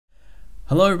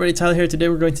Hello everybody, Tyler here. Today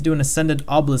we're going to do an Ascended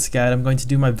Obelisk guide. I'm going to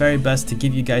do my very best to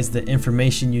give you guys the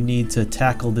information you need to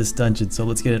tackle this dungeon, so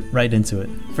let's get right into it.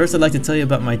 First, I'd like to tell you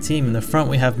about my team. In the front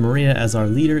we have Maria as our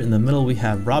leader, in the middle we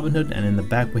have Robin Hood, and in the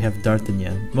back we have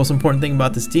D'Artagnan. The most important thing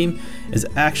about this team is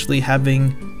actually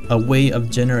having a way of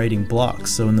generating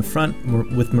blocks. So in the front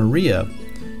with Maria,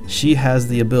 she has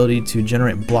the ability to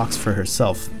generate blocks for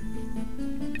herself.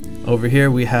 Over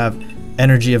here we have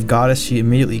Energy of Goddess. She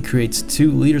immediately creates 2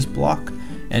 leaders block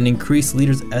and increase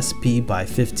leaders SP by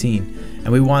 15.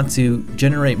 And we want to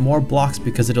generate more blocks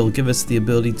because it'll give us the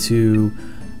ability to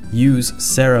use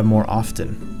Sarah more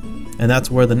often. And that's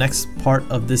where the next part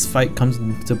of this fight comes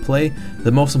into play.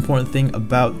 The most important thing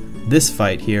about this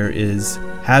fight here is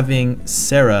having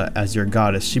Sarah as your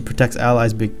goddess. She protects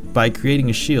allies by creating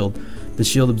a shield. The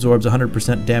shield absorbs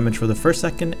 100% damage for the first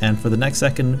second, and for the next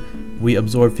second we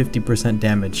absorb 50%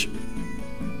 damage.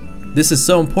 This is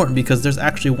so important because there's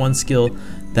actually one skill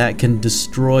that can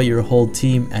destroy your whole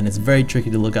team, and it's very tricky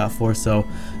to look out for. So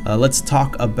let's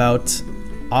talk about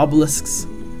Obelisk's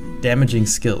damaging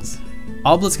skills.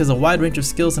 Obelisk has a wide range of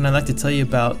skills, and I'd like to tell you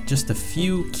about just a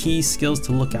few key skills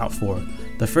to look out for.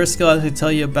 The first skill I'd like to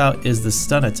tell you about is the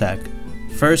stun attack.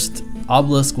 First,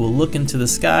 Obelisk will look into the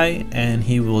sky and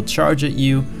he will charge at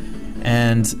you,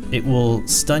 and it will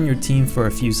stun your team for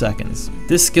a few seconds.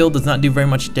 This skill does not do very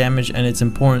much damage, and it's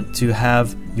important to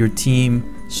have your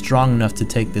team strong enough to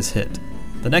take this hit.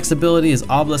 The next ability is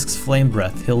Obelisk's Flame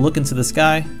Breath. He'll look into the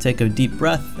sky, take a deep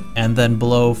breath, and then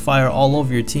blow fire all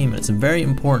over your team. It's very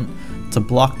important to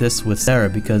block this with Sarah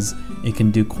because it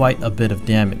can do quite a bit of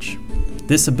damage.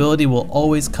 This ability will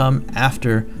always come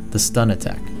after the stun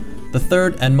attack. The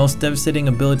third and most devastating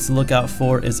ability to look out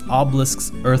for is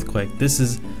Obelisk's Earthquake. This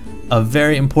is a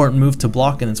very important move to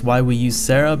block, and it's why we use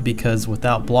Sarah, because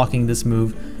without blocking this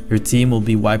move, your team will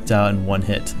be wiped out in one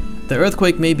hit. The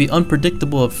Earthquake may be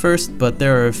unpredictable at first, but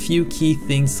there are a few key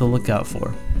things to look out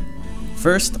for.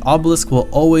 First, Obelisk will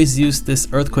always use this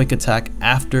Earthquake attack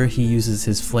after he uses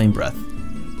his Flame Breath.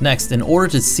 Next, in order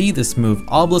to see this move,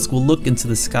 Obelisk will look into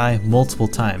the sky multiple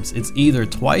times. It's either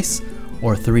twice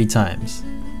or 3 times.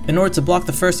 In order to block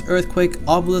the first Earthquake,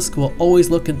 Obelisk will always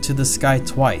look into the sky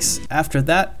twice. After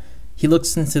that, he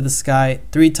looks into the sky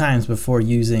 3 times before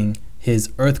using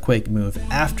his Earthquake move.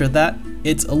 After that,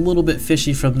 it's a little bit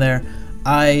fishy from there.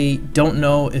 I don't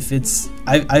know if it's...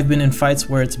 I've been in fights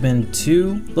where it's been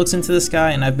 2 looks into the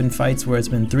sky, and I've been fights where it's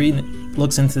been 3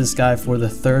 looks into the sky for the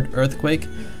 3rd Earthquake.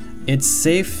 It's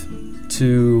safe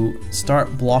to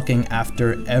start blocking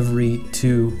after every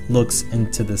 2 looks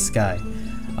into the sky.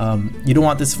 You don't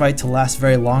want this fight to last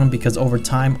very long because over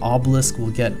time Obelisk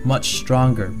will get much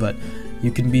stronger, but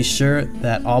you can be sure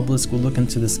that Obelisk will look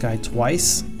into the sky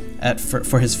twice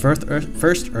for his first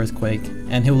Earthquake,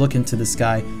 and he'll look into the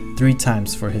sky 3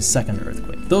 times for his 2nd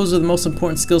Earthquake. Those are the most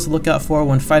important skills to look out for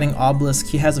when fighting Obelisk.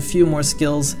 He has a few more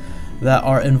skills that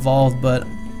are involved, but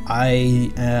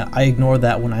I ignore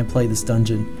that when I play this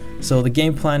dungeon. So the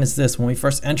game plan is this: when we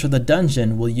first enter the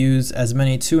dungeon, we'll use as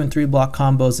many 2 and 3 block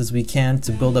combos as we can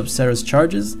to build up Sarah's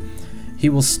charges. He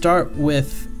will start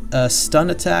with a stun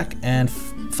attack and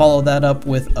follow that up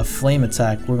with a flame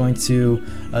attack. We're going to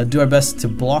do our best to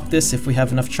block this if we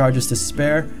have enough charges to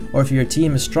spare, or if your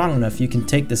team is strong enough, you can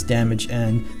take this damage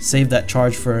and save that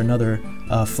charge for another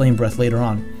flame breath later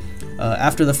on.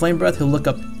 After the flame breath, he'll look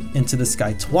up into the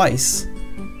sky twice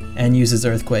and use his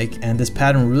Earthquake, and this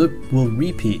pattern will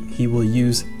repeat. He will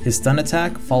use his stun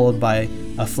attack followed by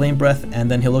a flame breath, and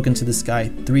then he'll look into the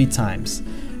sky 3 times.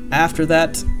 After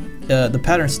that, the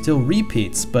pattern still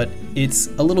repeats, but it's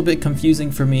a little bit confusing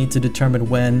for me to determine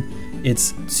when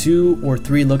it's 2 or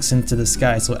 3 looks into the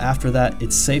sky. So after that,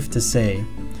 it's safe to say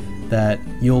that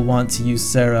you'll want to use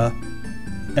Sarah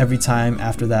every time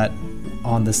after that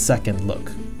on the 2nd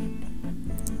look.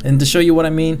 And to show you what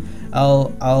I mean,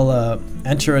 I'll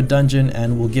enter a dungeon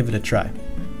and we'll give it a try.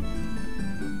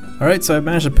 Alright, so I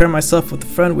managed to pair myself with a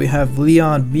friend. We have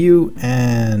Leon, Mew,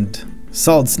 and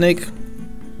Solid Snake.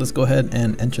 Let's go ahead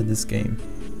and enter this game.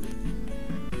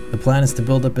 The plan is to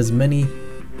build up as many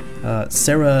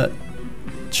Sarah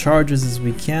charges as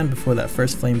we can before that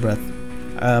first Flame Breath.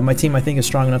 My team, I think, is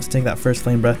strong enough to take that first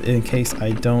Flame Breath in case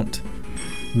I don't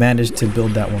manage to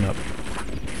build that one up.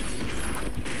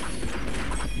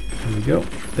 There we go.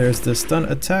 There's the stun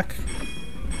attack.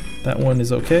 That one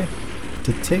is okay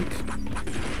to take.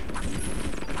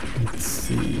 Let's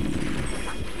see.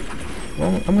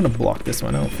 Well, I'm gonna block this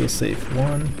one. I don't feel safe.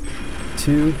 1,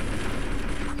 2.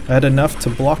 I had enough to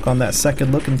block on that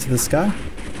 2nd look into the sky.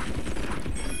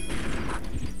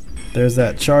 There's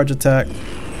that charge attack.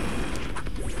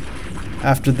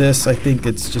 After this, I think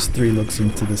it's just 3 looks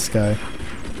into the sky.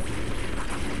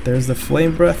 there's the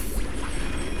flame breath.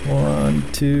 1,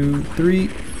 2, 3.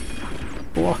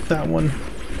 Block that one.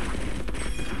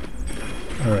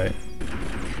 Alright.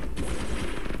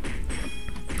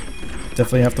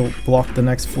 Definitely have to block the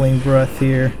next flame breath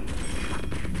here.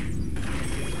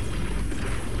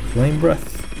 Flame breath.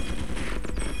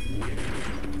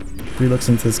 3 looks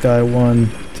into the sky. 1,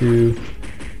 2,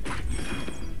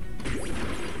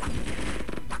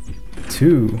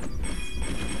 2.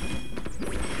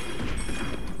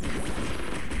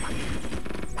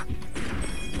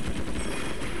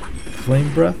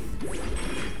 Flame breath.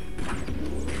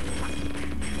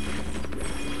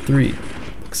 3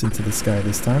 looks into the sky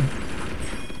this time.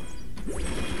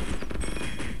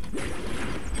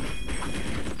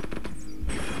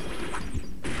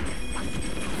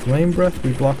 Flame breath,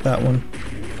 we block that one.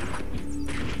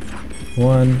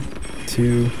 1,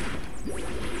 2.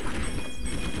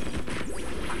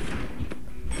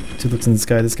 2 looks in the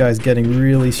sky. This guy is getting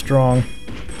really strong.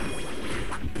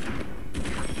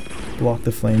 Block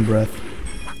the flame breath.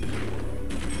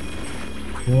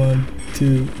 1,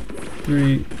 2,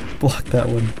 3. Block that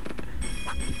one.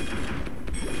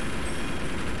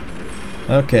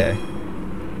 Okay.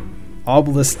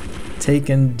 Obelisk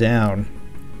taken down.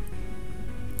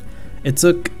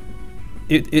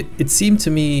 It seemed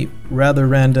to me rather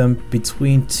random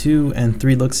between 2 and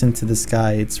 3 looks into the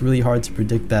sky. It's really hard to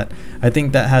predict that. I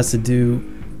think that has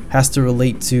to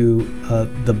relate to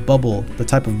the bubble, the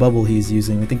type of bubble he's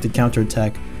using. I think the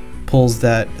counterattack pulls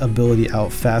that ability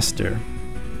out faster.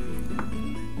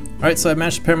 Alright, so I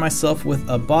managed to pair myself with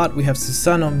a bot. We have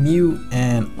Susano, Mew,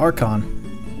 and Archon.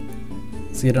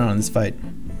 Let's get on this fight.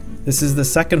 This is the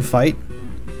second fight,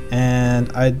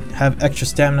 and I have extra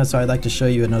stamina, so I'd like to show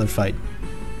you another fight.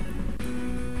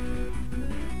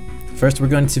 First, we're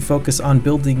going to focus on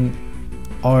building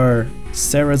our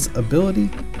Sarah's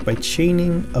ability by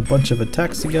chaining a bunch of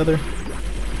attacks together.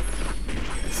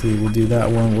 Let's see, we'll do that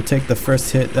one. We'll take the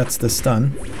first hit, that's the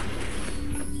stun.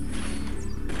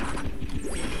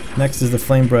 Next is the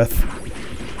flame breath.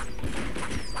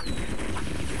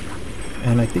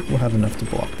 And I think we'll have enough to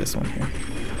block this one here.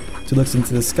 2 looks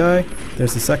into the sky.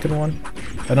 There's the second one.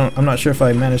 I'm not sure if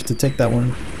I managed to take that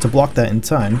one, to block that in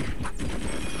time.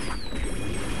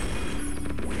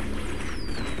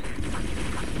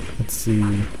 Let's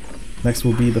see. Next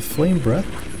will be the flame breath.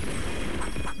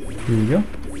 Here we go.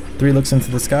 3 looks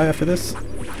into the sky after this.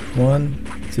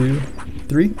 1, 2,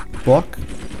 3. Block.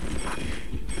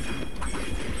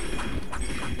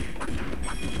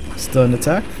 Stun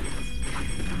attack.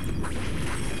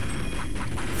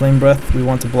 Flame breath, we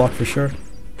want to block for sure.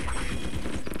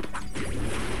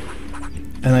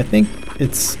 And I think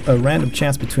it's a random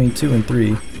chance between 2 and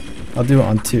 3. I'll do it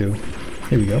on 2.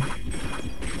 Here we go.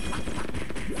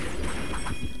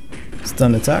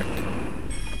 Stun attack.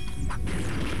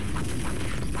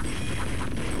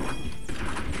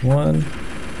 1.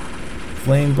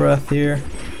 Flame breath here.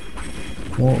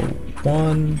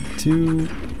 1, 2.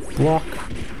 Block.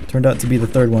 Turned out to be the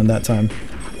third one that time.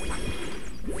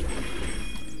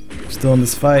 Still in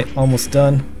this fight, almost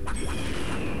done.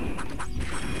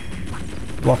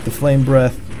 Block the flame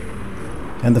breath,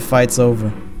 and the fight's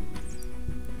over.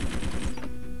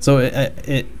 So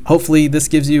hopefully this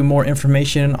gives you more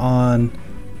information on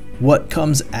what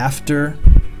comes after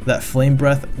that flame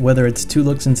breath, whether it's 2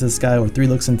 looks into the sky or 3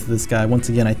 looks into the sky. Once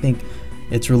again, I think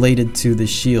it's related to the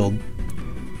shield.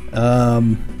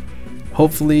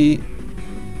 Hopefully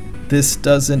this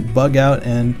doesn't bug out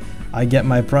and I get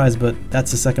my prize, but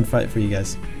that's the second fight for you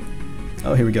guys.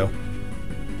 Oh, here we go.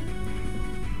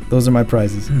 Those are my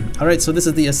prizes. Alright, so this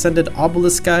is the Ascended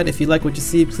Obelisk guide. If you like what you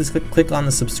see, please click on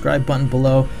the subscribe button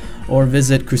below or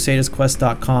visit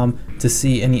crusadersquest.com to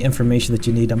see any information that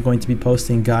you need. I'm going to be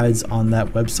posting guides on that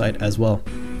website as well.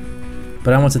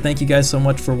 But I want to thank you guys so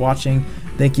much for watching.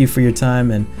 Thank you for your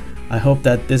time, and I hope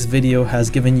that this video has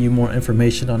given you more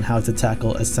information on how to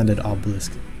tackle Ascended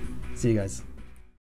Obelisk. See you guys.